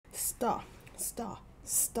star,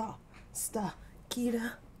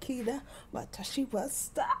 Kida, Watashi was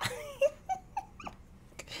star.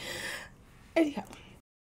 Anyhow.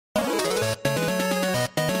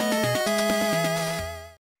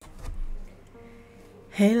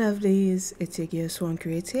 Hey lovelies, it's your girl Swan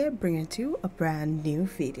here, bringing to you a brand new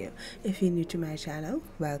video. If you're new to my channel,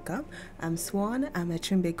 welcome. I'm Swan. I'm a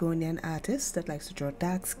Trimbegonian artist that likes to draw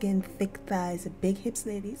dark skin, thick thighs, and big hips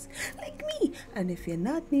ladies like me. And if you're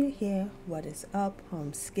not new here, what is up,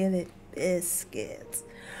 home skillet biscuits?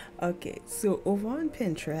 Okay, so over on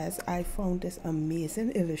Pinterest, I found this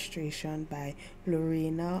amazing illustration by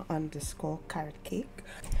Lorena_carrot cake.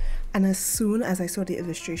 And as soon as I saw the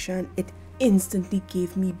illustration, it instantly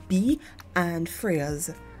gave me Bee and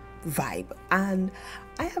Freya's vibe. And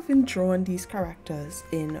I haven't drawn these characters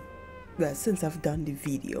since I've done the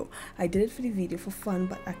video. I did it for the video for fun,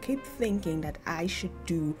 but I kept thinking that I should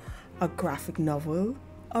do a graphic novel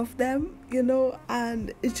of them, you know,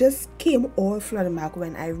 and it just came all flooding back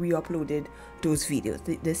when I re-uploaded those videos,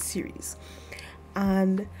 this series.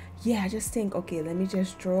 And yeah, I just think, okay, let me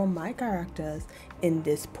just draw my characters in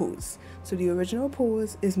this pose. So the original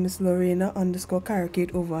pose is Miss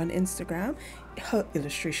Lorena_carrot over on Instagram. Her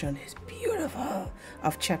illustration is beautiful.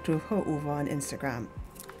 I've checked with her over on Instagram.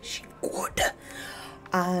 She good.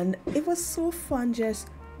 And it was so fun just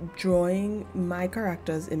drawing my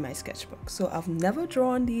characters in my sketchbook. So I've never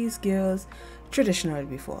drawn these girls traditionally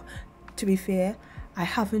before. To be fair, I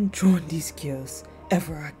haven't drawn these girls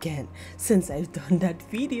ever again since I've done that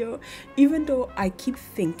video, even though I keep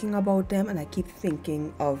thinking about them and I keep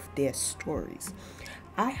thinking of their stories.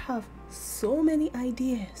 I have so many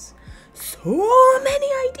ideas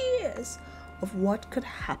of what could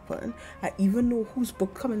happen. I even know whose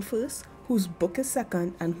book coming first, whose book is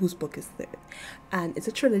second, and whose book is third. And it's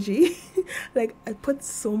a trilogy. Like, I put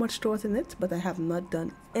so much thought in it, but I have not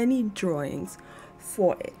done any drawings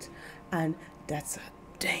for it, and that's a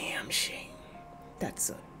damn shame.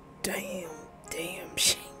 That's a damn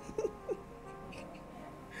shame.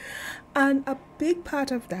 And a big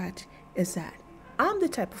part of that is that I'm the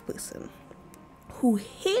type of person who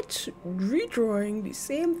hates redrawing the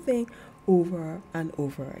same thing over and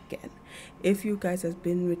over again. If you guys have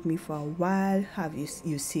been with me for a while, have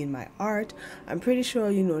you've seen my art, I'm pretty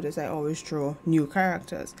sure you notice I always draw new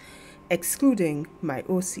characters, excluding my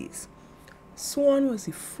OCs. Swan was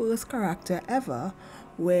the first character ever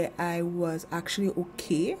where I was actually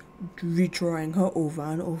okay redrawing her over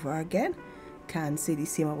and over again. Can't say the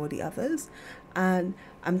same about the others. And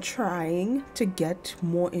I'm trying to get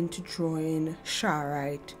more into drawing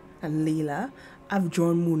Sharite and Layla. I've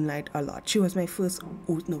drawn Moonlight a lot. She was my first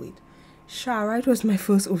Sharite was my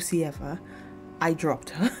first OC ever. I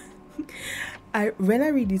dropped her. When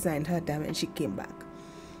I redesigned her, damn it, she came back.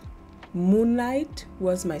 Moonlight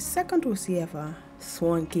was my second OC ever.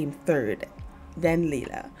 Swan came third, then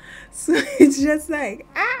Layla. So it's just like,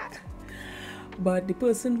 But the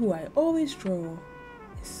person who I always draw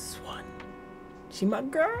is Swan. She my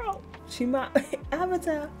girl. She my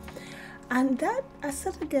avatar. And that, I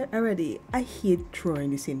said again already, I hate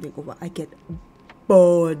drawing the same thing over. I get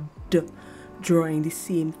bored drawing the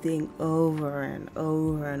same thing over and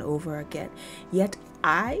over and over again. Yet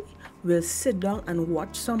I will sit down and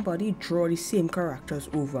watch somebody draw the same characters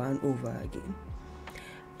over and over again.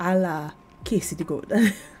 A la Casey the Goat.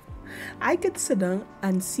 I could sit down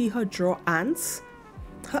and see her draw ants,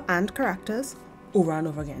 her ant characters, over and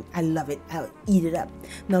over again. I love it. I'll eat it up.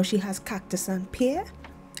 Now she has cactus and pear.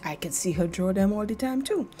 I can see her draw them all the time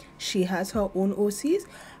too. She has her own OCs.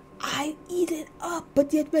 I eat it up.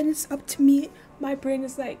 But yet when it's up to me, my brain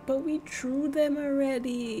is like, but we drew them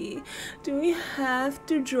already. Do we have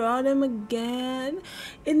to draw them again?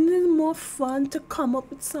 Isn't it more fun to come up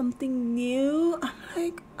with something new? I'm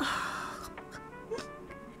like,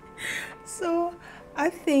 So I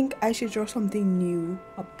think I should draw something new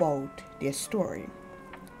about their story.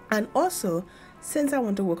 And also, since I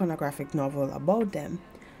want to work on a graphic novel about them,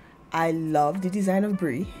 I love the design of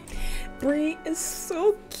Bree. Bree is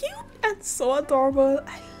so cute and so adorable.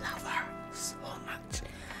 I love her so much.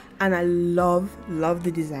 And I love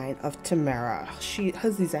the design of Tamara.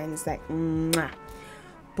 Her design is like, mwah.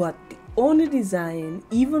 But the only design,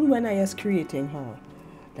 even when I was creating her,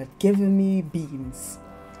 that giving me beans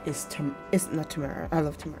is not Tamara. I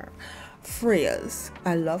love Tamara. Freya's.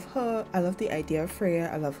 I love her. I love the idea of Freya.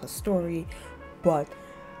 I love her story. But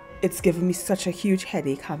it's given me such a huge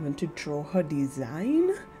headache having to draw her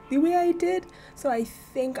design the way I did. So I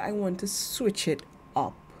think I want to switch it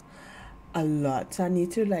up a lot. So I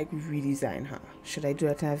need to like redesign her. Should I do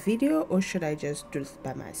it in a video or should I just do this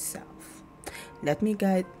by myself? let me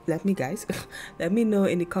guys let me know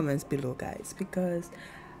in the comments below, guys, because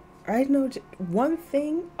right now one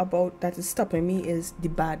thing about that is stopping me is the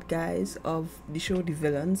bad guys of the show, the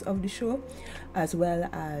villains of the show, as well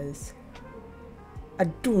as I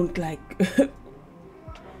don't like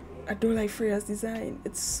Freya's design.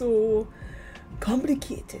 It's so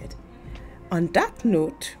complicated. On that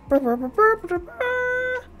note,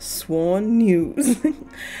 Swan news.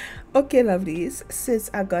 Okay, lovelies, since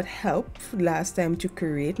I got help last time to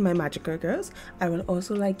create my magical girls, I will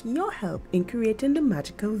also like your help in creating the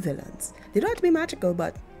magical villains. They don't have to be magical,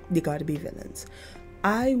 but they gotta be villains.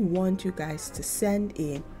 I want you guys to send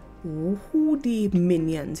in who the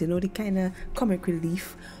minions, you know, the kind of comic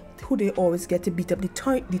relief, who they always get to beat up,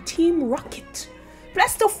 the Team Rocket.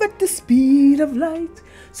 Blast off at the speed of light.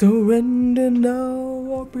 Surrender now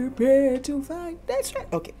or prepare to fight. That's right.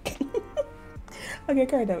 Okay. Okay,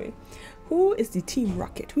 carry that way. Who is the Team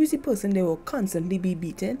Rocket? Who is the person they will constantly be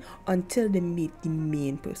beaten until they meet the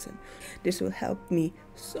main person? This will help me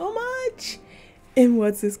so much in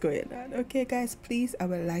what's this going on. Okay, guys, please, I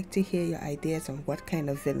would like to hear your ideas on what kind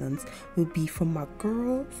of villains will be for my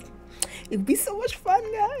girls. It'll be so much fun,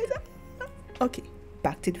 guys. Okay,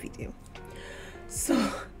 back to the video. So,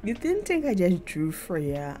 you didn't think I just drew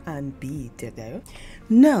Freya and B, did I?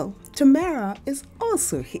 No, Tamara is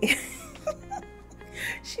also here.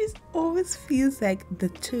 She always feels like the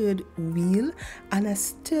third wheel, and I'm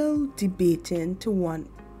still debating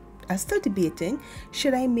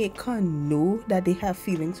should I make her know that they have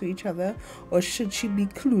feelings for each other, or should she be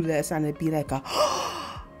clueless and it'd be like a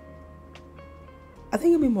I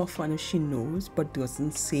think it'd be more fun if she knows but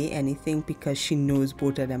doesn't say anything, because she knows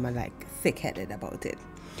both of them are like thick-headed about it.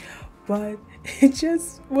 But it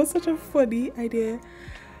just was such a funny idea,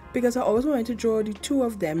 because I always wanted to draw the two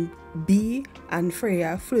of them, B and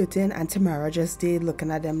Freya, flirting, and Tamara just did looking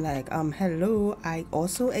at them like, hello, I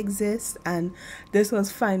also exist. And this was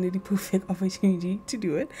finally the perfect opportunity to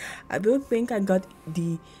do it. I don't think I got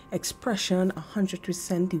the expression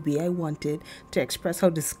 100% the way I wanted to express how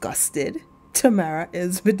disgusted Tamara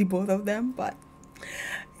is with the both of them, but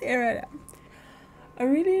here I am. I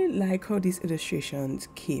really like how these illustrations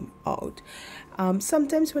came out.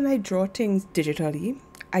 Sometimes when I draw things digitally,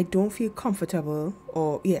 I don't feel comfortable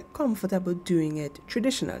doing it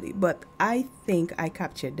traditionally, but I think I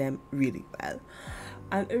captured them really well.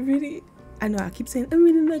 And I know I keep saying I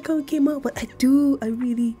really like how it came out, but I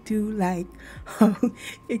really do like how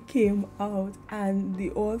it came out.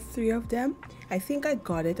 And all three of them, I think I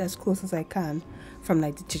got it as close as I can from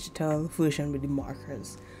like the digital version with the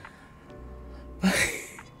markers.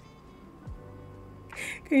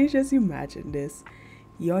 Can you just imagine this?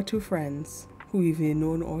 Your two friends who you've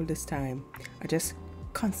known all this time are just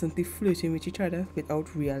constantly flirting with each other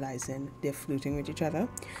without realizing they're flirting with each other.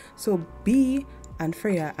 So B and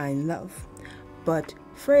Freya are in love, but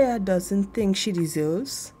Freya doesn't think she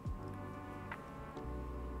deserves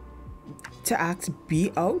to ask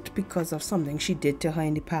B out because of something she did to her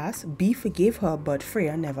in the past. B forgave her, but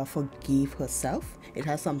Freya never forgave herself. It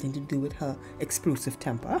has something to do with her explosive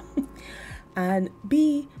temper. And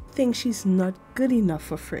B thinks she's not good enough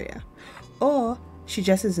for Freya, or she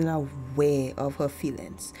just isn't aware of her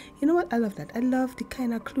feelings. You know what? I love that. I love the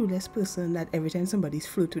kind of clueless person that every time somebody's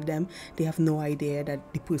flirting with them, they have no idea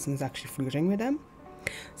that the person is actually flirting with them.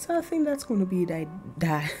 So I think that's going to be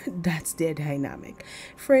that's their dynamic.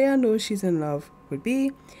 Freya knows she's in love with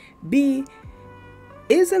B. B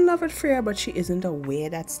is in love with Freya, but she isn't aware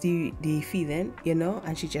that's the feeling, you know,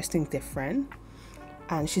 and she just thinks they're friends.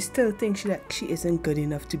 And she still thinks that she isn't good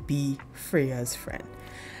enough to be Freya's friend.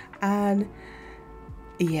 And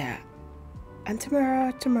yeah, and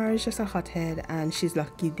Tamara is just a hothead, and she's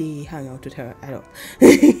lucky they hang out with her. I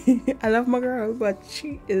don't. I love my girl, but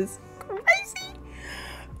she is crazy.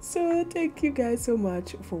 So thank you guys so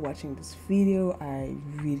much for watching this video. I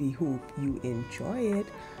really hope you enjoy it.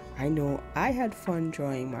 I know I had fun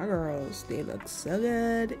drawing my girls. They look so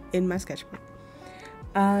good in my sketchbook.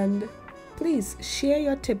 And please share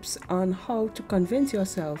your tips on how to convince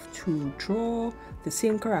yourself to draw the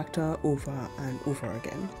same character over and over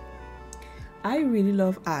again. I really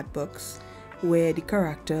love art books where the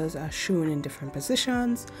characters are shown in different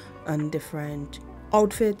positions and different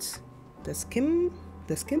outfits. Does Kim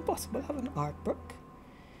Possible have an art book?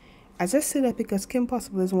 I just say that because Kim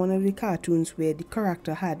Possible is one of the cartoons where the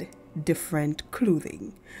character had different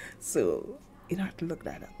clothing. So you don't have to look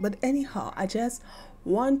that up. But anyhow, I just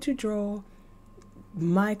want to draw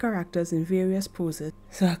my characters in various poses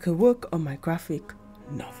so I could work on my graphic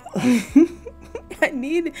novel. I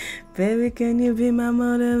need, baby, can you be my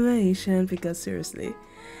motivation? Because seriously,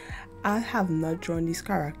 I have not drawn these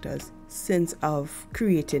characters since I've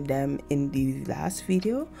created them in the last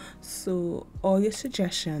video, so all your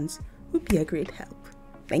suggestions would be a great help.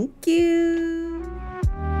 Thank you.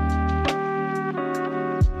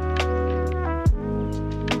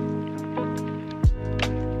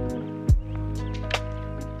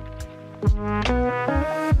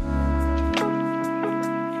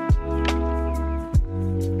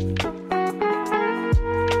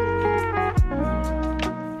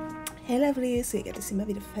 Hey lovelies, so you get to see my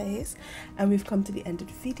beautiful face, and we've come to the end of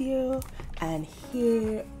the video, and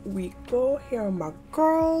here we go. Here are my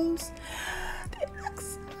girls. They look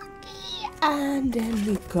so cute. And then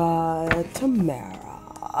we got Tamara.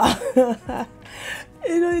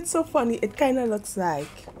 You know, it's so funny. It kind of looks like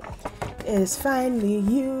it's finally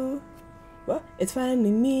you. What? It's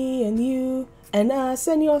finally me and you and us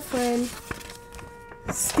and your friend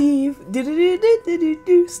Steve.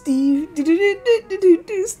 Steve.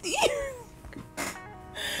 Steve.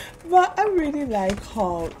 But I really like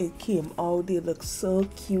how it came out. They look so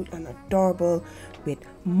cute and adorable with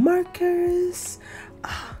markers.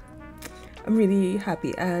 I'm really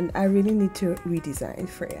happy, and I really need to redesign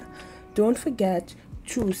Freya. Don't forget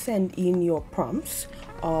to send in your prompts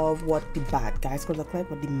of what the bad guys could look like,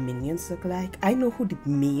 what the minions look like. I know who the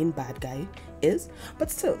main bad guy is, but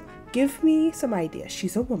still, give me some ideas.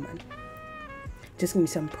 She's a woman. Just give me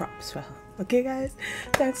some props for her. Okay guys,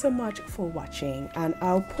 thanks so much for watching, and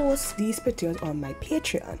I'll post these pictures on my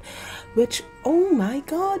Patreon, which, oh my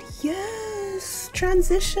god, yes,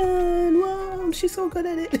 transition, wow, she's so good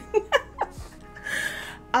at it.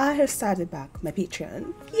 I have started back my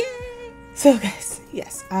Patreon. Yay! So guys,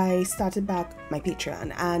 yes, I started back my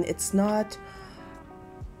Patreon, and it's not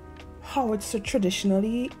how it's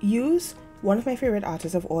traditionally used. One of my favorite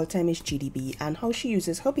artists of all time is GDB, and how she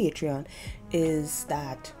uses her Patreon is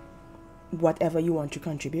that whatever you want to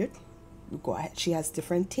contribute, go ahead. She has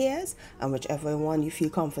different tiers, and whichever one you feel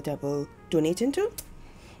comfortable donating to,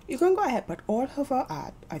 you can go ahead. But all of her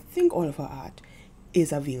art, I think all of her art,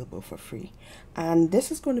 is available for free. And this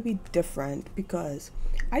is going to be different because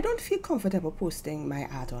I don't feel comfortable posting my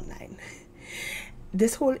art online.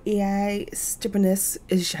 This whole AI stupidness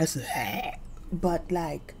is just, but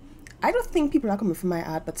like, I don't think people are coming for my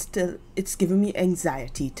art, but still, it's giving me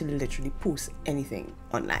anxiety to literally post anything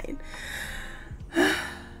online.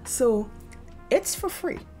 So, it's for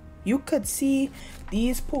free. You could see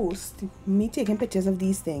these posts, me taking pictures of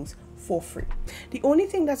these things for free. The only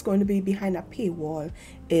thing that's going to be behind a paywall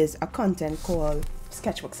is a content called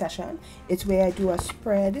Sketchbook Session. It's where I do a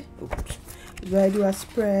spread,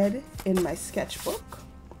 in my sketchbook.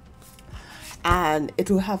 And it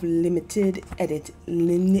will have limited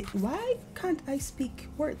why can't I speak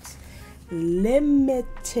words?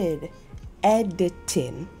 Limited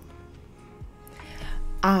editing.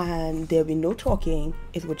 And there'll be no talking.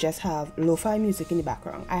 It will just have lo-fi music in the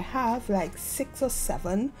background. I have like 6 or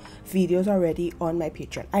 7 videos already on my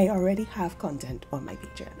Patreon. I already have content on my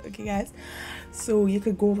Patreon. Okay guys, so you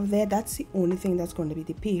could go over there. That's the only thing that's going to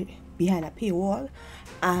be behind a paywall,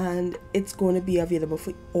 and it's going to be available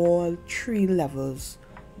for all 3 levels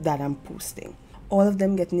that I'm posting. All of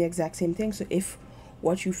them getting the exact same thing. So if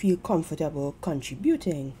what you feel comfortable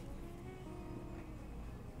contributing,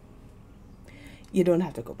 you don't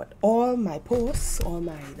have to go. But all my posts, all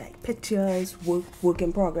my like pictures, work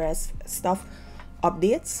in progress stuff,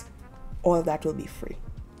 updates, all that will be free.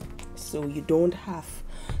 So you don't have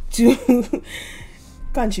to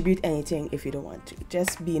contribute anything if you don't want to.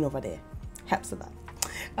 Just being over there helps a lot.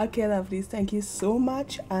 Okay lovelies, thank you so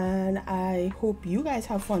much, and I hope you guys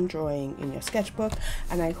have fun drawing in your sketchbook,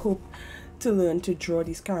 and I hope to learn to draw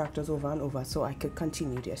these characters over and over so I could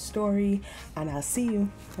continue their story. And I'll see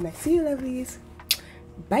you when I see you lovelies.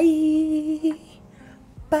 Bye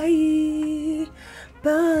bye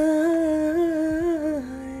bye.